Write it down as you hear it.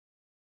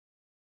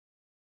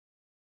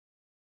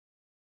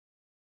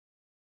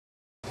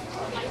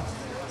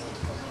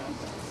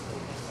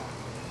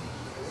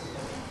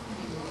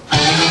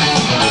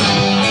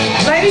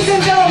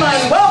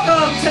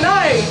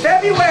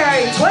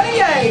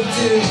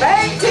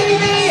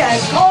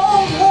and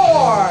Cold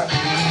War.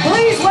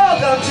 Please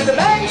welcome to the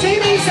Bang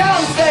TV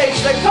soundstage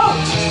the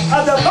coach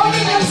of the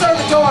Bucking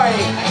Conservatory,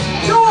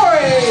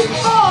 Dory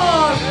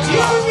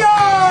Jr.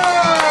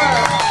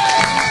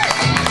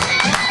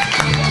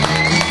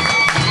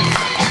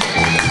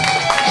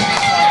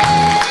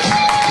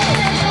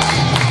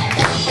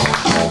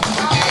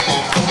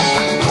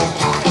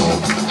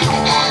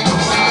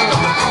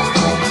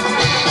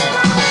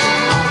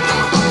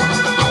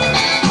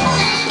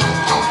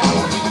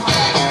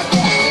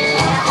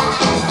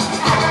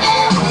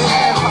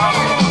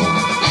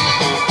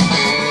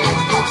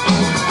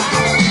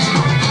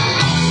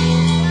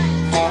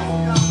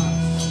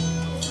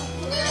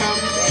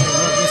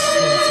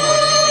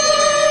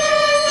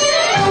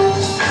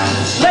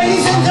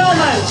 Ladies and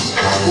gentlemen,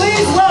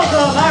 please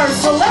welcome our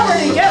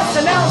celebrity guest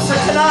announcer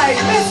tonight,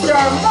 Mr.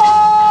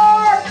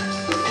 Mark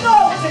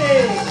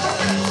Nulty.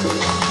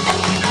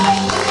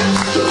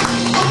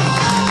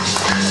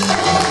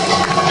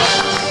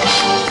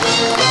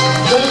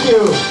 Thank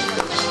you.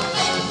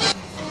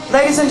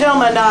 Ladies and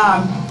gentlemen,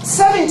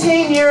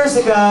 17 years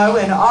ago,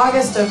 in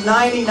August of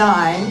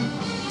 '99,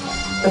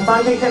 the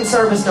Funky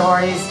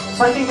Conservatory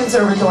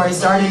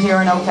started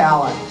here in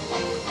Ocala.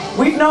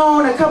 We've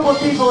known a couple of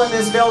people in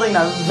this building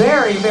a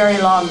very, very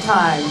long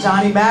time.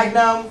 Johnny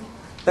Magnum,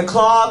 the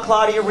Claw,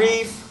 Claudia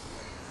Reef.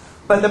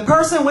 But the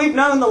person we've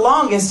known the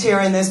longest here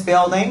in this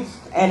building,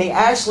 and he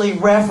actually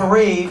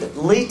refereed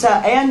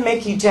Lita and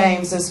Mickey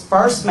James's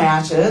first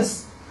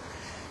matches,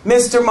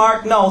 Mr.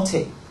 Mark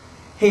Nulty.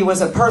 He was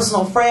a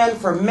personal friend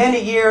for many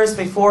years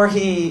before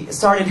he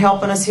started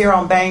helping us here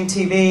on Bang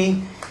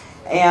TV.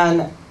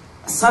 And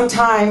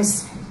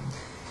sometimes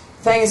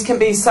things can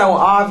be so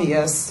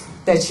obvious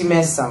that you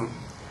miss them.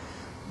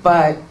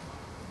 But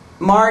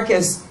Mark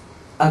is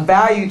a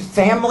valued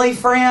family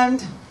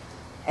friend,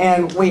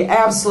 and we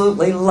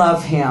absolutely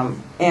love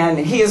him. And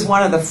he is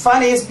one of the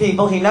funniest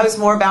people. He knows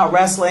more about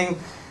wrestling,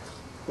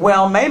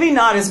 well, maybe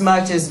not as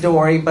much as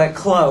Dory, but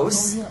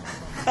close.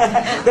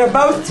 They're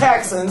both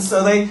Texans,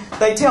 so they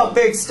tell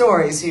big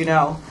stories, you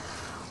know.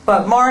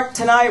 But Mark,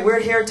 tonight we're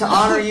here to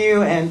honor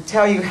you and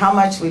tell you how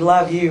much we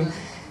love you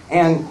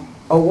and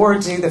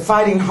award you the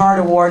Fighting Heart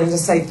Award and to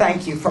say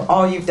thank you for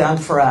all you've done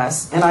for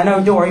us. And I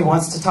know Dory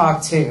wants to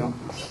talk too.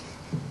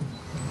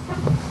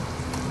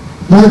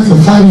 Mark,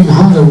 the Fighting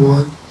Heart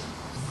Award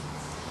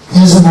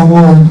is an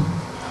award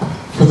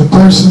for the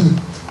person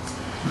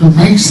who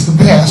makes the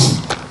best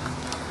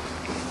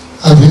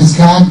of his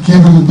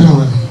God-given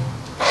ability.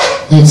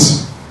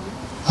 It's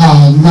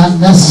not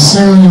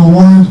necessarily an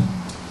award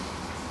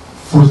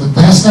for the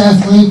best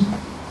athlete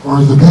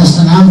or the best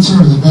announcer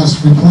or the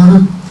best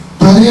reporter,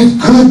 but it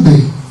could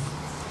be.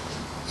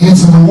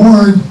 It's an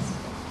award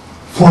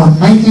for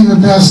making the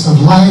best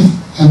of life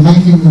and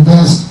making the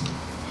best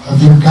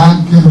of your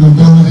God-given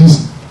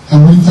abilities,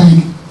 and we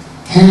think,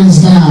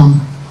 hands down,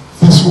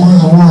 this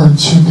award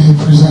should be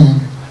presented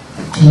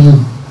to you,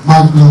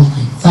 Mark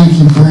Nulty. Thank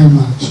you very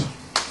much.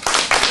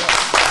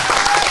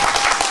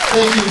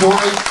 Thank you,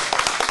 Dory.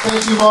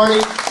 Thank you, Marty.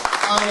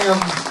 I am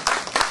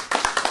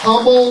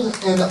humbled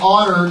and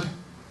honored.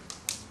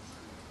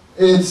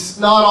 It's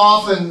not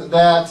often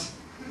that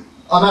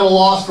I'm at a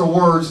loss for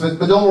words,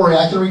 but don't worry,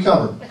 I can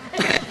recover.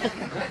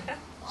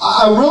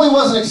 I really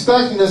wasn't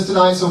expecting this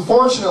tonight, so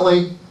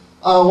fortunately,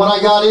 when I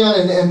got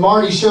in and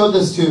Marty showed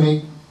this to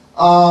me,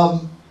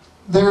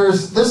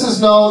 this is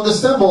known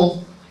as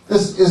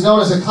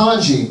a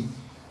kanji,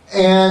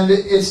 and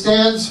it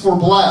stands for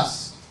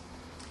blessed.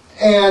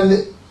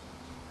 And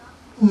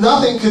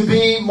nothing could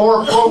be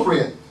more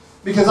appropriate,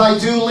 because I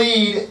do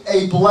lead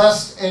a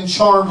blessed and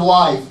charmed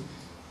life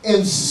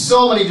in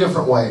so many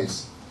different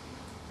ways.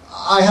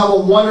 I have a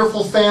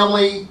wonderful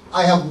family,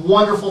 I have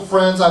wonderful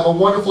friends, I have a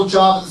wonderful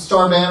job at the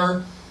Star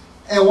Banner,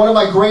 and one of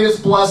my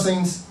greatest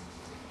blessings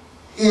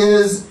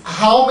is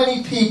how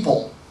many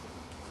people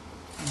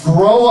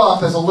grow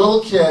up as a little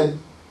kid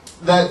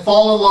that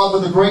fall in love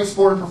with the great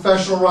sport of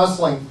professional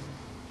wrestling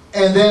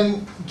and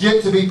then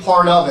get to be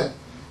part of it.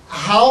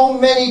 How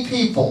many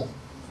people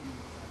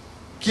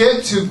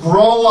get to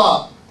grow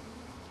up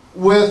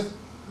with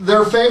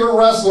their favorite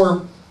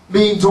wrestler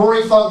being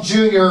Dory Funk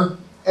Jr.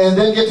 and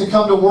then get to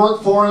come to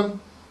work for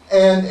him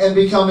and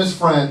become his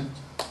friend?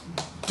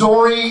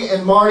 Dory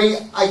and Marty,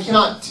 I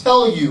cannot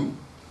tell you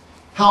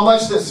how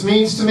much this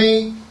means to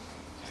me.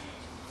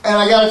 And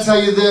I got to tell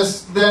you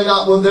this, then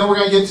we're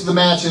going to get to the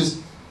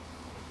matches.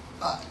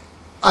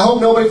 I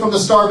hope nobody from the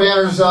Star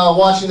Banner is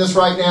watching this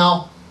right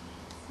now,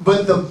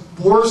 but the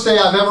worst day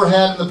I've ever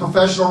had in the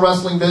professional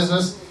wrestling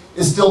business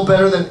is still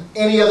better than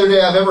any other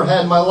day I've ever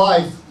had in my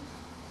life.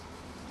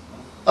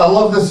 I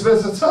love this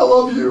business. I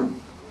love you.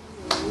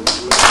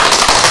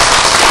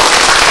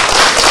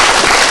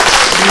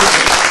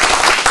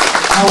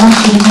 I want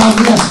you to know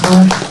this,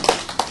 Mark.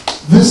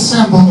 This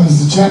symbol is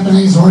the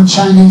Japanese or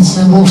Chinese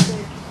symbol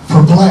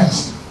for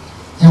blessed.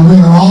 And we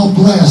are all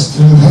blessed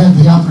to have had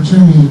the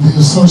opportunity to be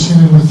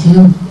associated with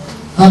you.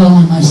 Not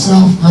only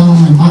myself, not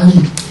only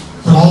Marty,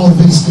 but all of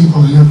these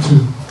people here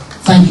too.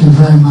 Thank you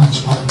very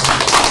much, Mark.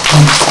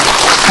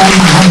 Thank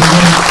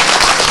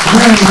you.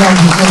 Very well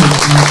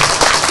deserved, man.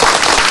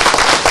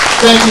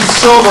 Thank you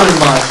so very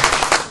much.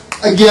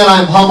 Again,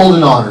 I'm humbled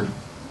and honored.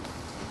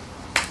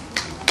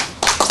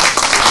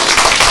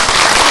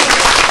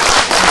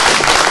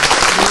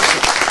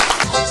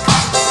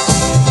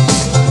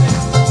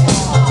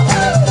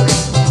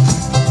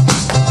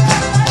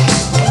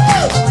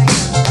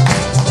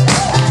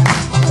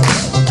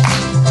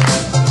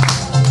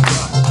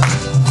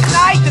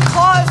 Tonight, to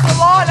close the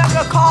line, I'm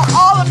going to call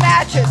all the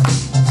matches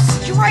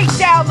straight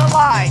down the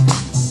line.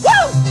 Woo!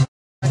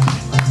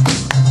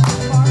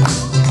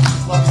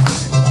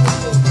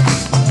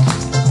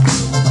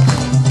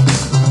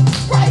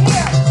 Right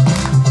here.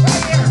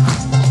 Right here.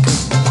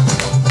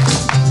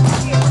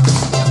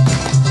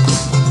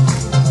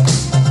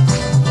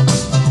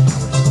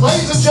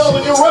 Ladies and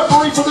gentlemen, your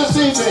referee for this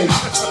evening,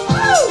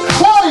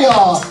 Claudia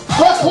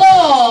the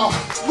Claw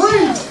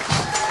Reed.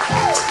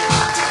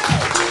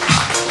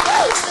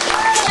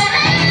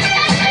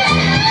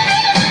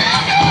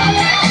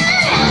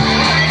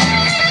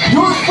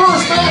 Your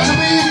first match of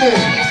the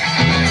evening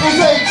is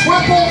a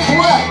triple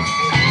threat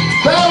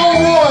battle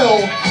royal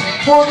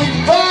for the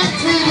Bang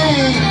TV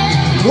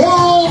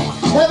World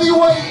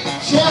Heavyweight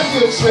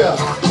Championship.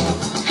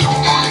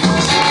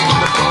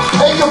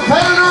 A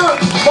competitor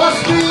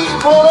must be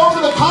thrown over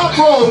the top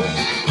rope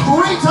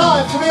 3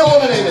 times to be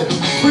eliminated.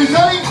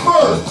 Presenting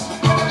first,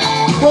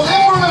 from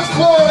Inverness,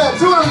 Florida, at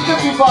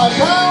 255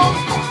 pounds,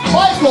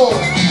 Michael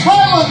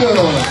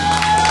Highlander.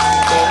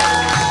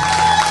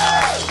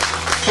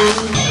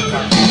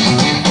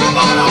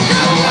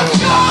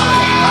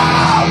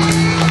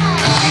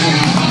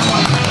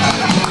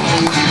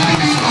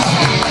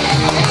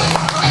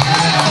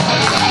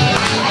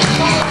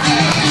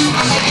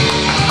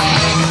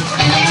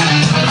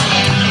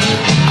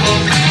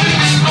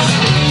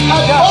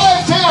 At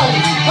 5'10",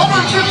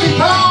 150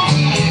 pounds,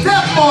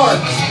 Denmark,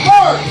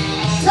 Mark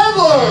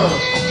Tendler.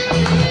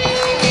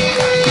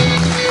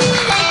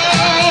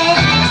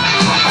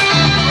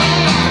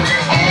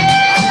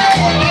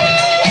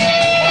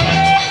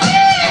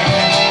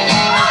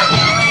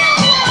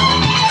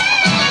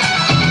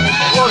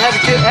 World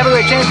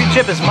Heavyweight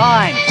Championship is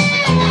mine.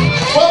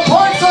 From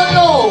parts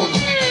unknown,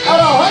 at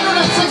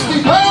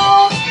 160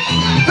 pounds,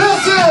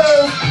 this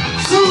is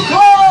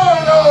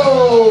Sukarno.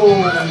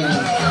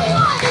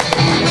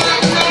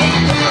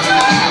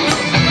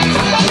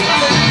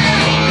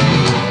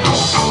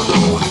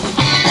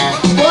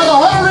 At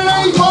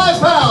 185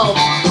 pounds,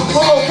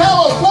 from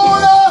Ocala,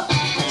 Florida,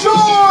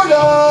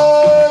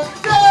 Jordan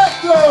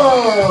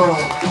Decker.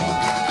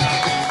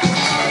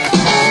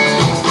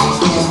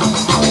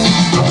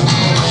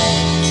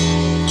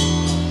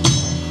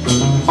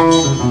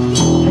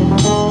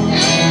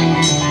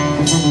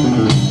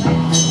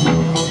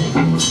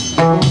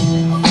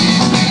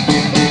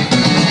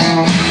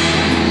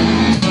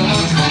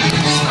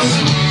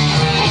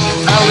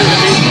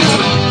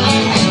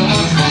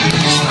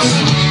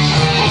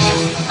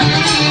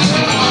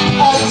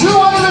 At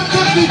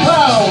 250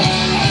 pounds,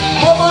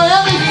 from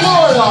Miami,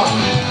 Florida,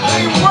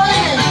 the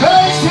reigning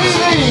Bang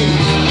TV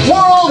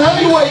World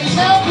Heavyweight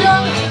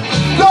Champion,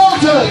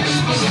 Dalton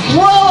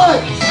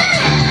Relic.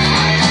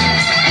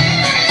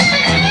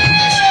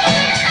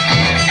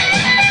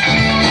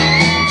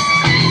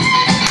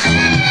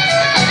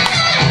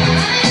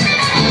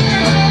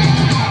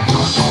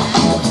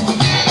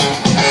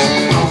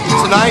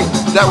 Tonight,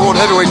 that World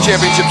Heavyweight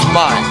Championship's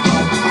mine.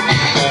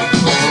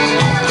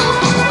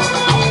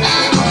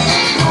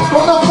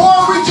 From the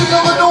far reaches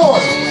of the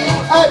north,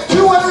 at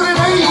 285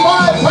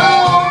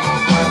 pounds,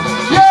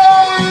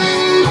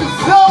 James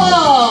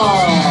Zilla.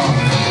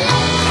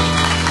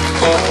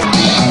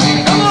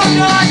 Come on,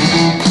 John!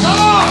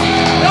 Come on!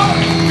 No,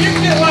 you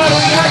can get louder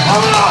than that.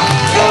 Come on!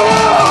 Come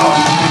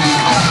on!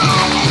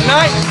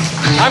 Tonight,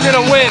 I'm going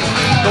to win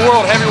the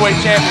World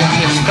Heavyweight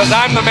Championship because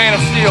I'm the man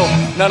of steel.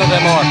 None of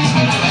them are.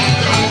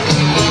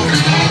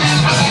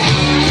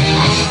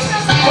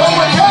 From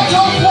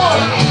Wacaco,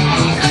 Florida,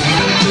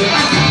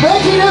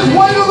 making his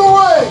way to the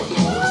ring,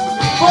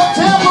 from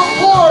Tampa,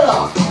 Florida,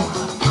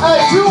 at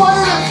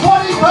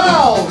 220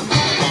 pounds,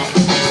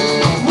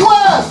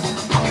 Wes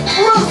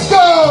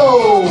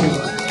Briscoe.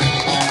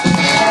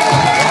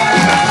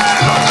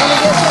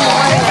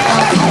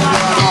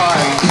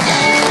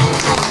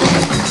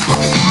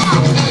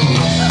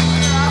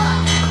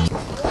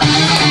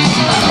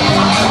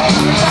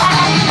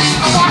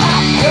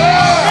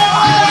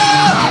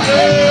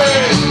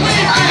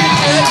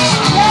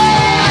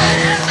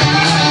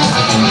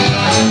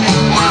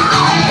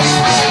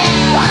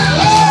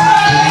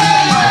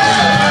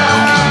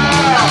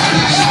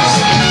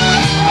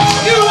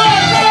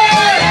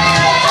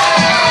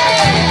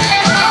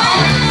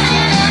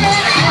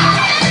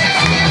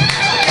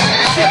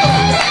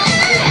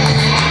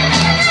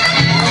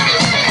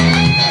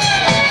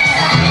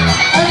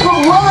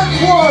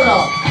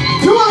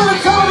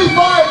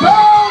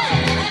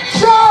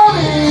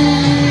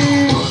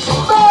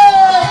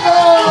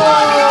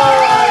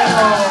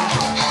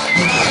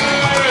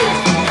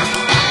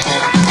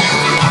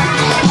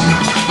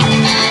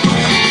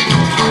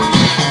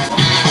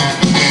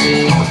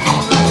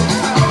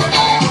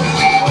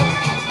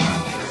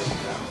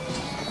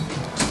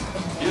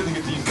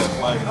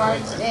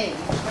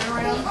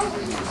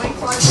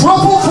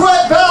 Triple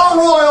threat battle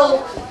royal.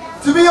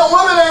 To be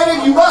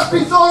eliminated, you must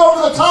be thrown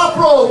over the top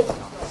rope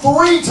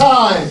 3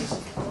 times.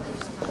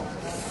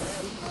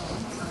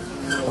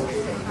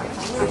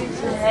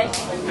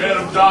 Get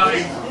him,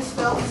 Johnny.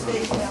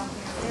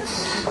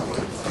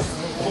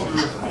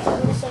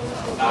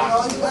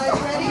 Are you guys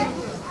ready?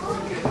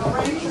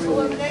 Ready for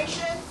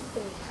elimination?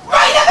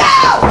 Bring them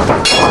out!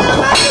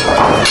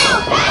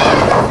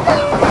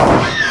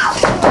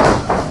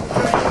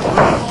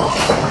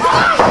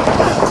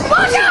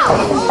 Watch out!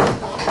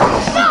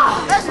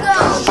 Let's go!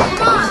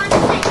 Come on!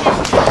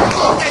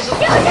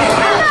 You just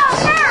come out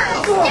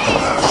first!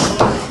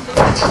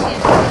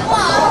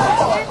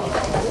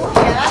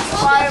 Yeah, that's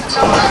why I'm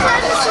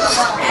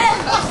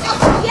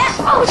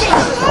yeah, oh,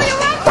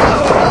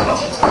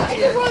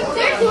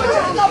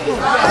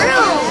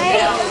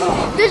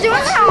 they're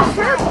doing that on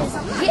purpose.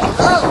 Get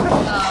up.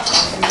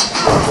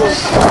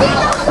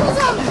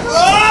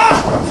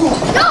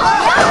 No!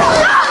 Come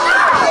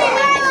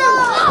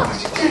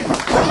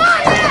on,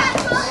 man!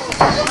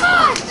 Come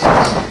on!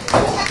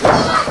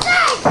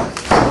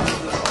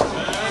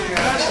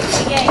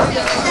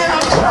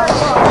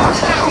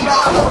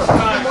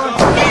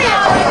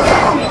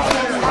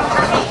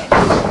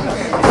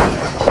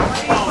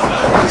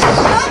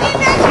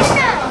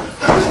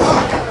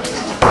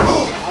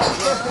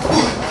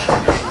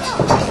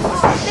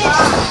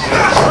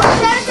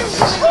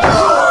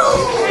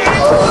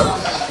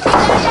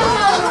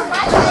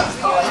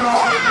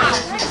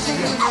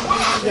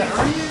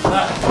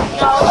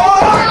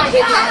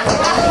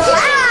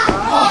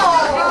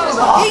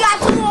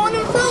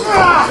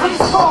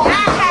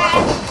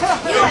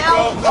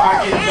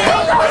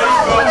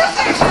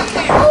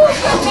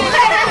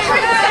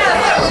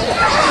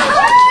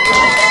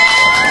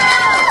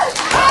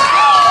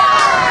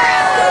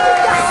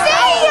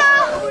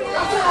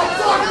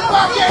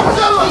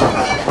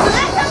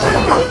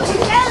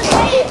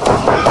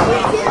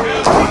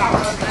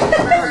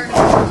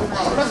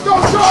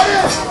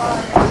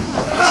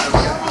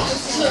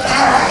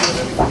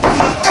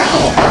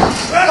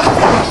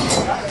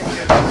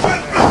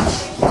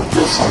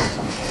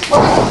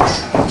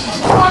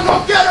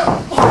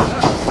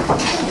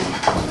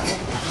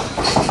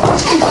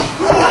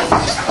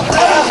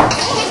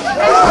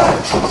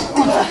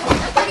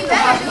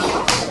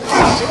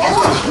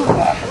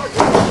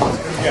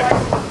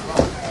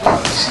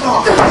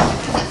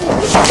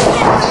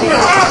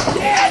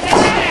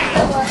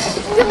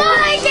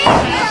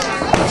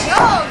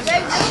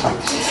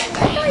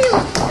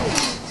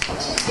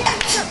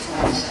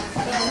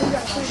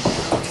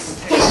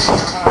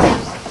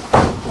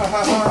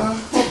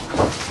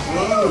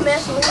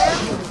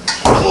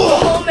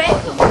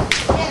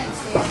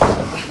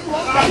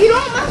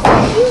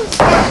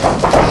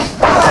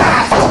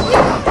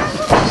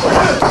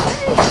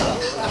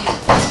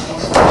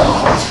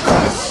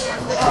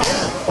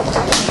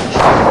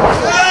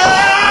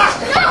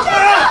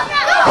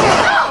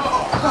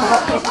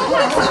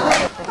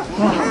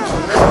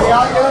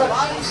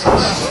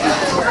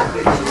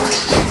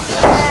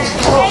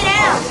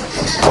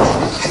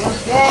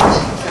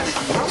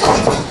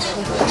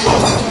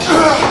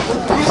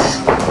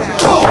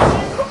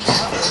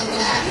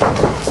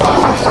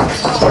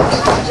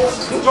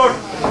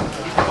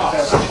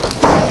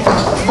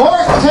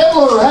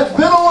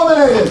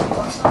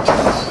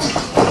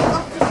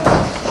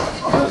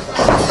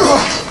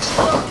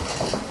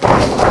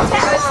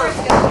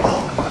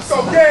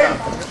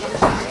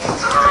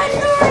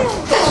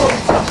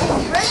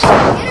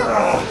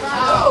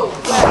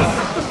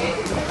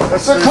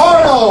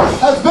 Sicardo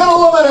has been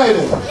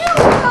eliminated.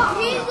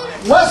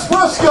 Wes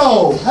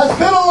Briscoe has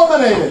been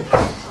eliminated.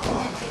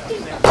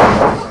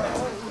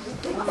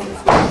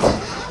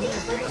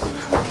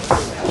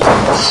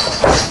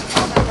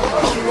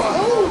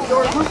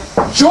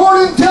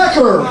 Jordan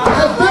Decker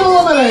has been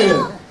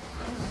eliminated.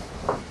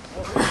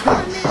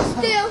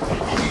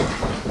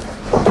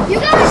 You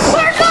gotta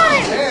work on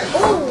it!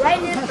 Oh, right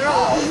in his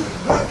throat.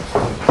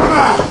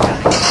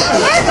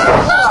 Where's our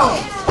flow?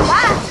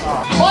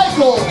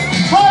 Michael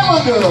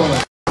Highlander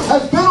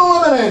has been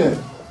eliminated.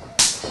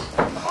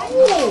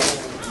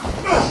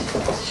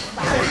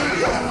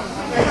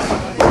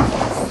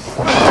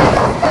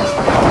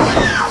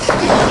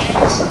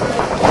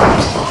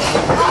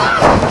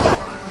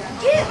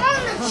 Get on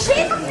the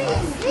chip!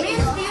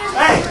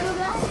 Hey!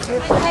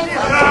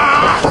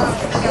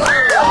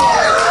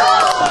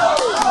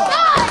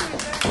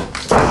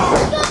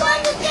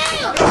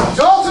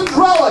 Dalton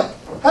Trellick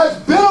has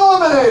been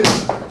eliminated.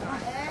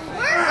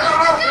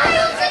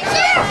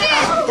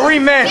 3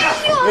 men.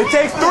 It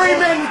takes 3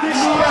 men to get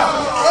me out.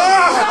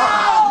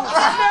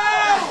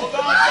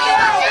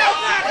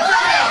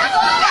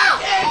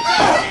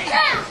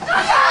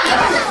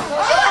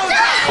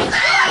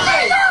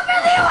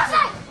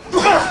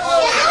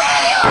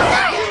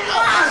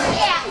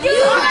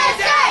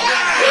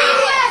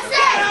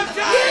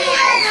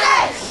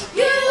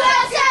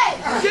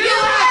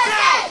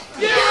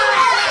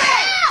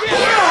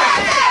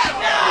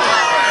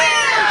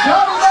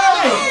 Johnny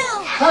Mathis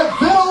has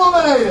been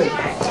eliminated.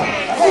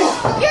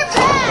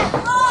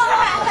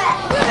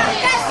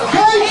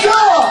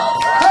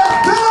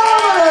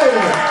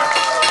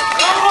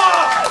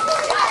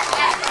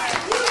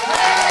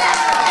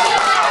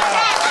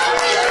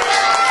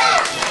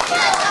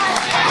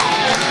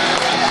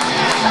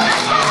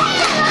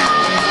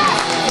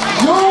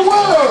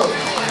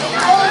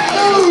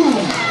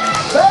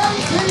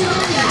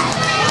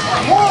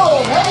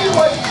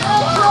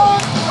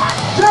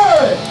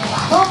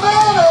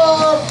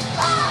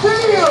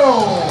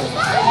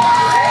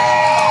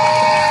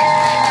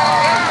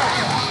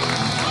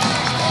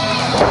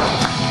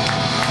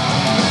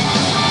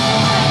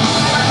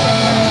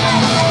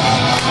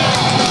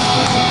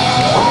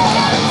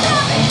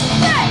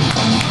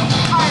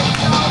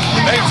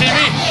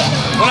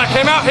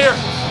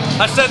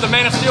 I said the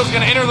Man of Steel is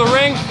going to enter the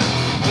ring,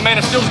 the Man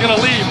of Steel is going to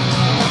leave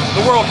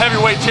the World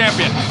Heavyweight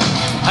Champion.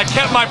 I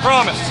kept my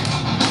promise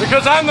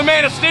because I'm the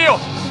Man of Steel.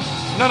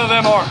 None of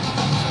them are.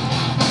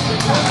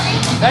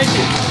 Thank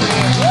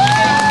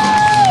you.